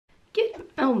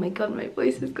Oh my god, my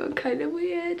voice has gone kind of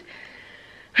weird.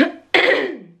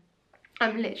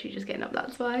 I'm literally just getting up,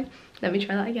 that's why. Let me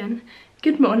try that again.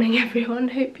 Good morning everyone,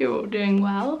 hope you're all doing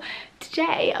well.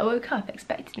 Today I woke up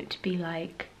expecting it to be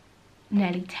like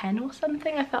nearly 10 or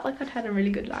something. I felt like I'd had a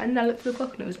really good night, and I looked at the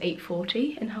clock and it was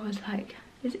 8:40 and I was like,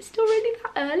 is it still really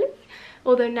that early?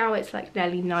 Although now it's like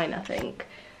nearly 9 I think.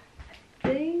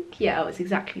 Yeah, it's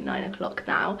exactly 9 o'clock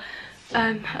now.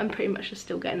 I'm pretty much just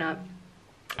still getting up.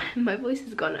 My voice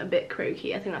has gone a bit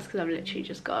croaky. I think that's because I've literally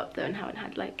just got up though and haven't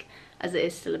had like, as it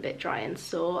is still a bit dry and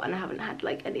sore, and I haven't had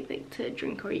like anything to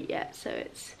drink or eat yet, so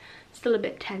it's still a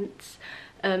bit tense.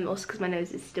 Also because my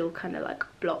nose is still kind of like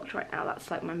blocked right now. That's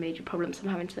like my major problem. So I'm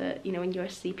having to, you know, when you're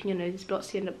asleep and your nose is blocked,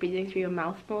 so you end up breathing through your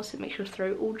mouth more, so it makes your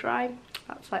throat all dry.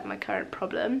 That's like my current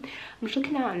problem. I'm just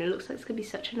looking out and it looks like it's gonna be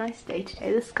such a nice day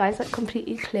today. The sky's like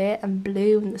completely clear and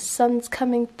blue and the sun's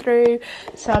coming through,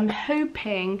 so I'm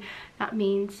hoping that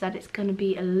means that it's gonna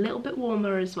be a little bit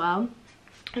warmer as well.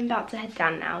 I'm about to head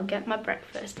down now, get my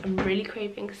breakfast. I'm really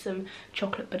craving some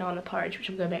chocolate banana porridge, which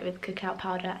I'm going to make with cacao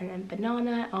powder and then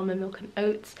banana, almond milk and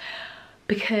oats,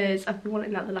 because I've been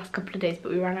wanting that the last couple of days,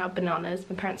 but we ran out of bananas.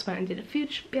 My parents went and did a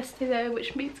food shop yesterday though,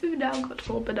 which means we've now got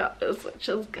more bananas, which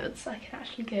is good, so I can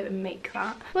actually go and make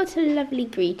that. What a lovely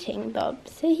greeting, Bob.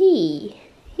 Say hee.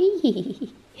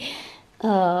 Hee.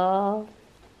 Oh.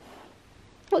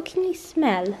 What can you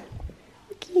smell?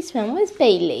 Can you smell? Where's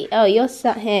Bailey? Oh, you're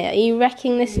sat here. Are you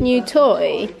wrecking this new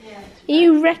toy? Are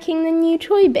you wrecking the new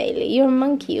toy, Bailey? You're a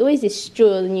monkey. You always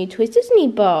destroy the new toys, doesn't he,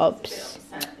 Bobs?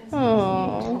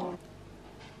 Oh.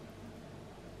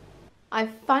 I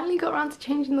finally got around to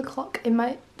changing the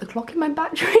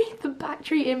battery, the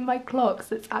battery in my clock,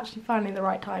 so it's actually finally the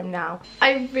right time now.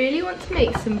 I really want to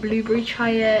make some blueberry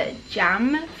chaya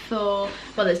jam for,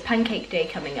 well, there's pancake day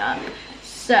coming up.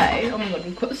 So, oh my god,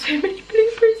 we've got so many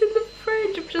blueberries in the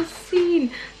fridge. I've just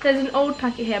seen. There's an old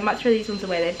packet here. I might throw these ones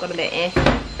away, they've got a bit in.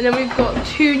 And then we've got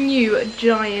 2 new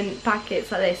giant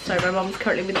packets like this. Sorry, my mum's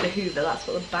currently with the Hoover, that's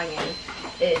what the banging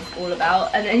is all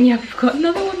about. And then yeah, we've got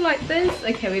another one like this.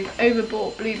 Okay, we've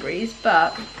overbought blueberries,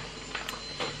 but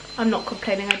I'm not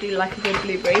complaining, I do like a good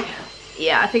blueberry.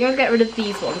 Yeah, I think I'll get rid of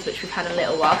these ones, which we've had a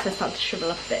little while, because they start to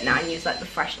shrivel up a bit now, and use like the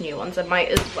fresh new ones. I might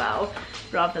as well,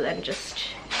 rather than just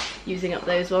using up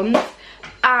those ones.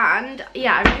 And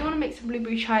yeah, I really want to make some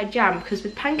blueberry chaya jam, because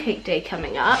with pancake day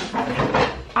coming up,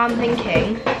 I'm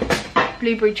thinking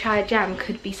blueberry chaya jam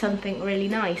could be something really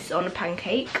nice on a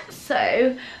pancake. So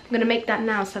I'm going to make that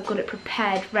now, so I've got it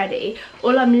prepared ready.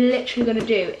 All I'm literally going to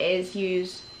do is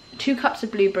use 2 cups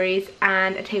of blueberries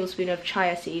and a tablespoon of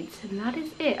chia seeds, and that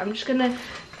is it. I'm just going to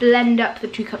blend up the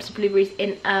 2 cups of blueberries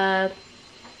in a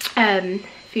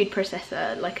food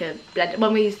processor, like a blender.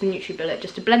 When we use the NutriBullet,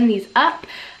 just to blend these up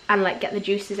and like get the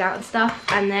juices out and stuff,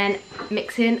 and then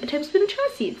mix in a tablespoon of chia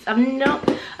seeds.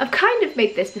 I've kind of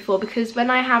made this before, because when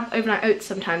I have overnight oats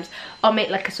sometimes, I'll make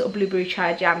like a sort of blueberry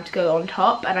chaya jam to go on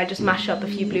top, and I just mash up a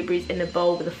few blueberries in a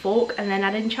bowl with a fork and then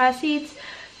add in chia seeds.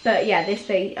 But yeah, this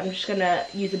day I'm just gonna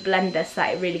use a blender so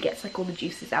that it really gets like all the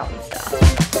juices out and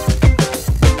stuff.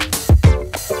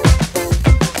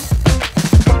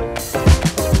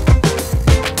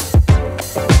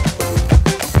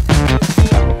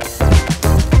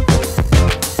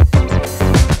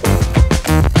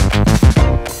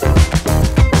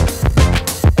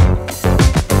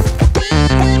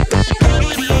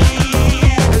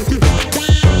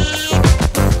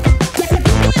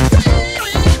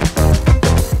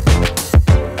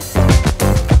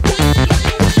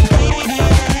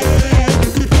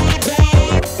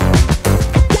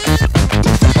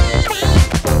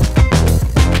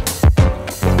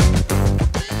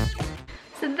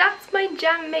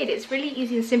 It's really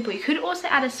easy and simple. You could also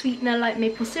add a sweetener like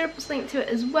maple syrup or something to it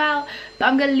as well, but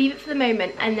I'm going to leave it for the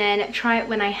moment and then try it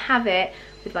when I have it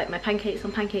with like my pancakes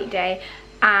on pancake day,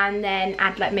 and then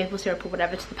add like maple syrup or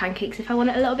whatever to the pancakes if I want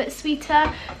it a little bit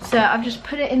sweeter. So I've just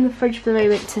put it in the fridge for the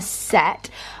moment to set.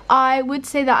 I would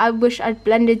say that I wish I'd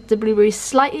blended the blueberries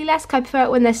slightly less, because I prefer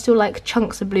it when there's still like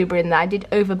chunks of blueberry in there. I did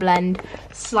over blend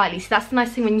slightly, so that's the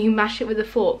nice thing when you mash it with a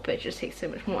fork, but it just takes so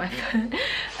much more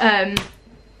effort.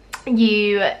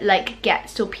 You like get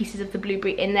still pieces of the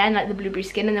blueberry in there, like the blueberry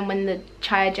skin, and then when the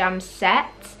chaya jam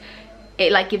sets,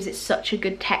 it like gives it such a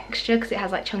good texture because it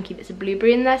has like chunky bits of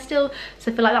blueberry in there still.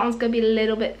 So I feel like that one's gonna be a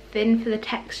little bit thin for the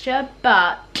texture,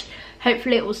 but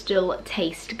hopefully it will still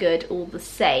taste good all the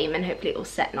same, and hopefully it will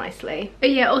set nicely. But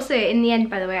yeah, also in the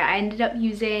end, by the way, I ended up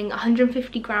using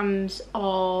 150 grams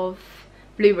of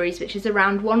blueberries, which is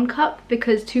around 1 cup,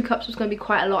 because 2 cups was going to be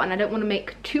quite a lot and I don't want to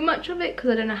make too much of it because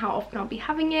I don't know how often I'll be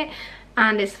having it.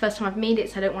 and it's the first time I've made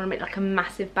it, so I don't want to make like a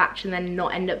massive batch and then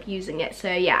not end up using it.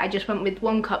 So yeah, I just went with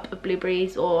 1 cup of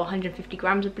blueberries, or 150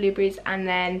 grams of blueberries, and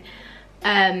then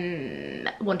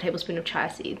 1 tablespoon of chia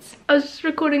seeds. I was just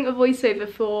recording a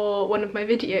voiceover for one of my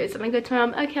videos, and I go to my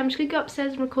mum, okay, I'm just gonna go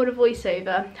upstairs and record a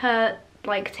voiceover. Her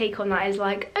like take on that is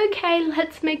like, okay,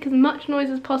 let's make as much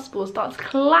noise as possible. Starts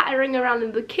clattering around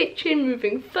in the kitchen,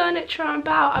 moving furniture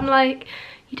about. I'm like,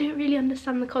 you don't really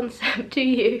understand the concept, do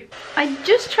you? I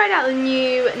just tried out the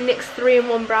new NYX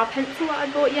 3-in-1 brow pencil that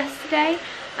I bought yesterday,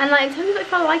 and like in terms of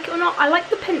if I like it or not, I like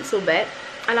the pencil bit,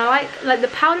 and I like the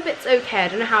powder bit's okay. I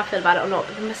don't know how I feel about it or not,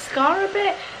 but the mascara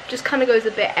bit just kind of goes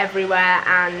a bit everywhere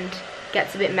and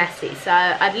gets a bit messy, so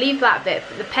I'd leave that bit,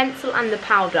 but the pencil and the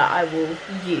powder I will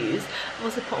use. I've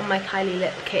also put on my Kylie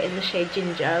lip kit in the shade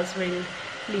Ginger. I was really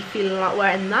feeling like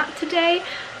wearing that today,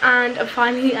 and I'm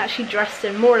finally actually dressed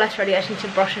and more or less ready. I just need to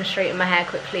brush and straighten my hair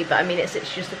quickly, but I mean it's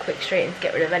just a quick straighten to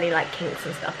get rid of any like kinks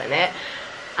and stuff in it.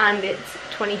 And it's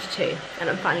 20 to 2 and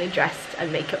I'm finally dressed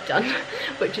and makeup done,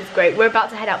 which is great. We're about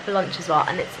to head out for lunch as well,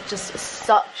 and it's just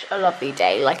such a lovely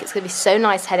day. Like, it's gonna be so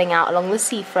nice heading out along the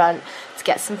seafront to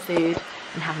get some food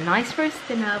and have a nice roast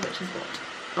dinner, which is what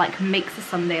like makes a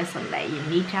Sunday a Sunday. You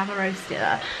need to have a roast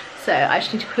dinner. So I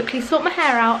just need to quickly sort my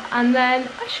hair out and then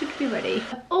I should be ready.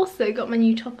 I've also got my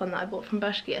new top on that I bought from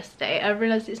Bershka yesterday. I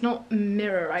realised it's not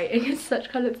mirror writing as such,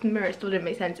 because it's the mirror, it still didn't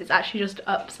make sense. It's actually just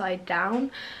upside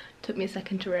down. Took me a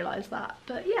second to realise that.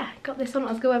 But yeah, got this on.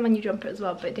 I was going to wear my new jumper as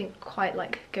well, but it didn't quite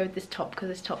like go with this top, because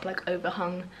this top like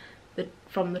overhung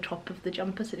from the top of the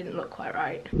jumper, so it didn't look quite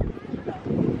right.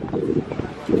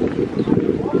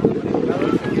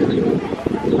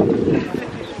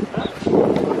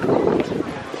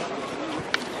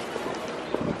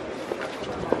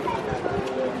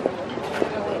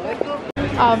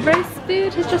 Our roast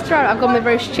food has just arrived. I've got my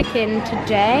roast chicken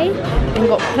today. We've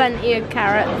got plenty of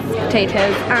carrots,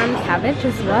 potatoes and cabbage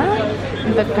as well.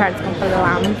 And both parents gone for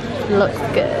lamb. Looks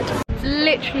good. It's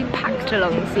literally packed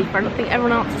along the seafront. I think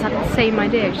everyone else has had the same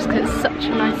idea just because it's such a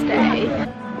nice day.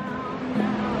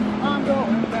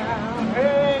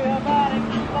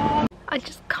 I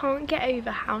just can't get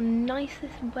over how nice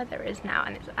this weather is now,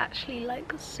 and it's actually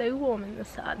like so warm in the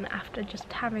sun after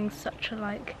just having such a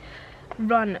like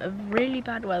run of really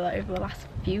bad weather over the last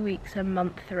few weeks and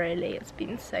month. Really, it's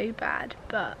been so bad,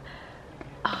 but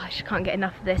I just can't get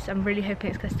enough of this. I'm really hoping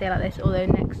it's gonna stay like this, although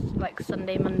next like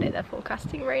Sunday, Monday they're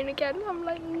forecasting rain again. I'm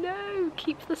like, no,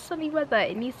 keep the sunny weather,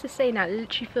 it needs to stay now. It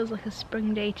literally feels like a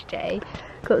spring day today.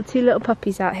 Got the 2 little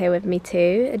puppies out here with me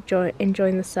too,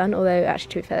 enjoying the sun, although actually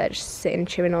to be fair they're just sitting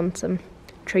chewing on some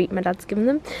treat my dad's given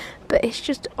them. But it's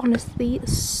just honestly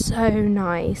so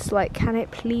nice. Like, can it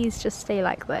please just stay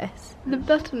like this? The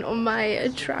button on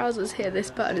my trousers here, this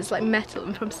button is like metal,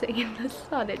 and from sitting in the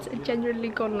sun it's genuinely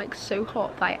gone like so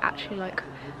hot that I actually like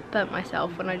burnt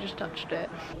myself when I just touched it.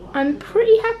 I'm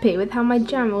pretty happy with how my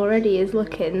jam already is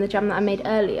looking, the jam that I made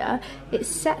earlier. It's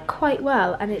set quite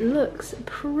well and it looks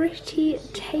pretty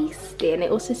tasty, and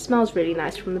it also smells really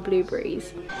nice from the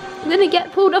blueberries. I'm gonna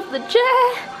get pulled off the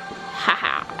chair.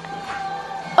 Haha.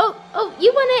 Oh,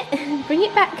 you want it? Bring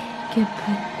it back. Good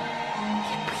boy.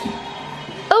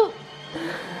 Oh.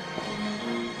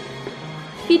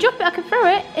 If you drop it, I can throw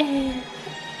it.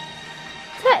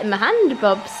 It's hurting my hand,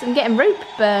 Bobs. I'm getting rope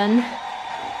burn.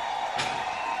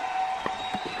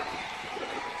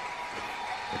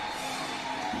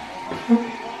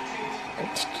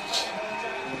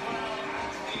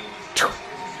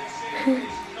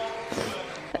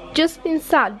 Just been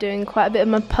sat doing quite a bit of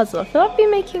my puzzle. I feel like I've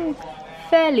been making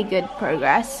fairly good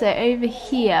progress. So over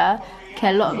here,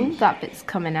 okay, look, that bit's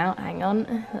coming out. Hang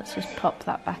on, let's just pop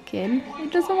that back in.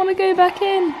 It doesn't want to go back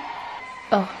in.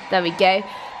 Oh, there we go.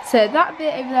 So that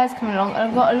bit over there is coming along.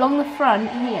 I've got along the front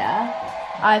here,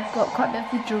 I've got quite a bit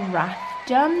of the giraffe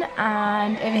done,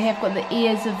 and over here I've got the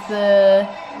ears of the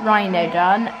rhino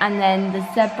done, and then the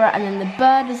zebra, and then the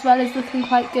bird as well is looking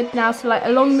quite good now. So like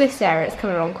along this area it's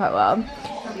coming along quite well.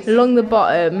 Along the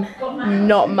bottom,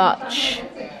 not much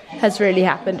has really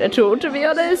happened at all, to be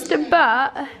honest,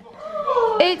 but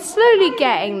it's slowly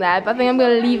getting there. But I think I'm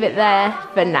going to leave it there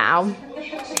for now.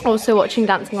 Also watching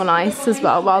Dancing on Ice as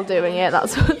well while doing it.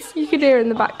 That's what you can hear in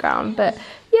the background. But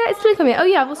yeah, it's still coming. Oh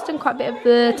yeah, I've also done quite a bit of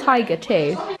the tiger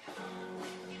too.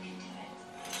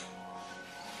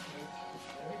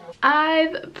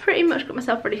 I've pretty much got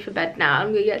myself ready for bed now.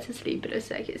 I'm going to get to sleep in a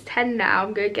sec. It's 10 now.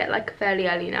 I'm going to get like a fairly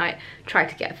early night. Try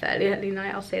to get a fairly early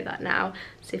night, I'll say that now.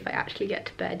 See if I actually get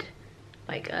to bed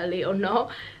like early or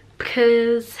not.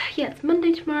 Because yeah, it's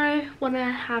Monday tomorrow. Want to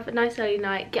have a nice early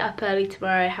night, get up early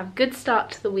tomorrow, have a good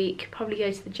start to the week, probably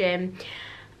go to the gym.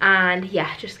 and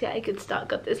yeah, just get a good start.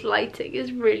 God, this lighting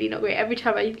is really not great. Every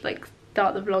time I like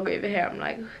start the vlog over here, I'm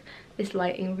like, this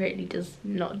lighting really does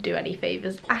not do any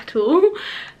favors at all.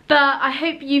 But I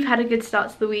hope you've had a good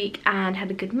start to the week and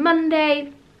had a good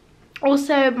Monday.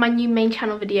 Also, my new main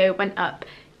channel video went up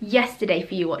yesterday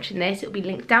for you watching this. It'll be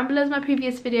linked down below as my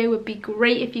previous video. It would be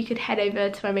great if you could head over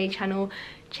to my main channel,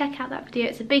 check out that video.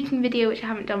 It's a baking video which I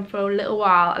haven't done for a little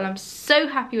while, and I'm so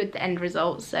happy with the end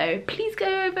result, so please go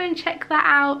over and check that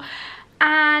out.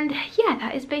 And yeah,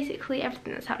 that is basically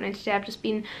everything that's happening today. I've just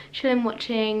been chilling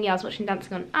watching, I was watching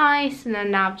Dancing on Ice, and then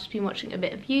now I've just been watching a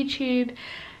bit of YouTube.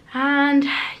 And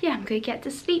yeah, I'm gonna get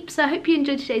to sleep. So I hope you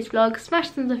enjoyed today's vlog. Smash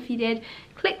thumbs up if you did.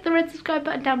 Click the red subscribe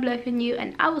button down below if you're new,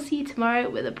 and I will see you tomorrow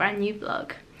with a brand new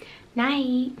vlog.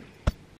 Night.